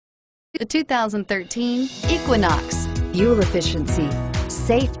The 2013 Equinox. Fuel efficiency,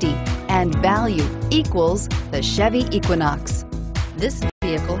 safety, and value equals the Chevy Equinox. This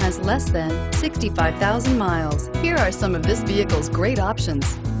vehicle has less than 65,000 miles. Here are some of this vehicle's great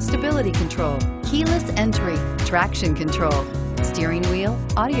options: stability control, keyless entry, traction control, steering wheel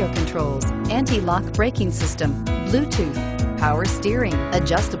audio controls, anti-lock braking system, Bluetooth, power steering,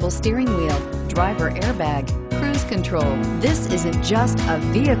 adjustable steering wheel, driver airbag, cruise control. This isn't just a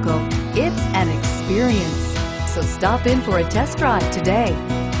vehicle, it's an experience. So stop in for a test drive today.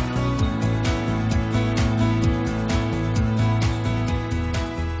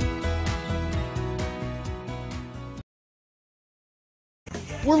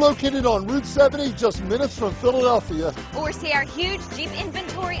 We're located on Route 70, just minutes from Philadelphia. Or see our huge Jeep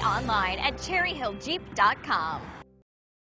inventory online at cherryhilljeep.com.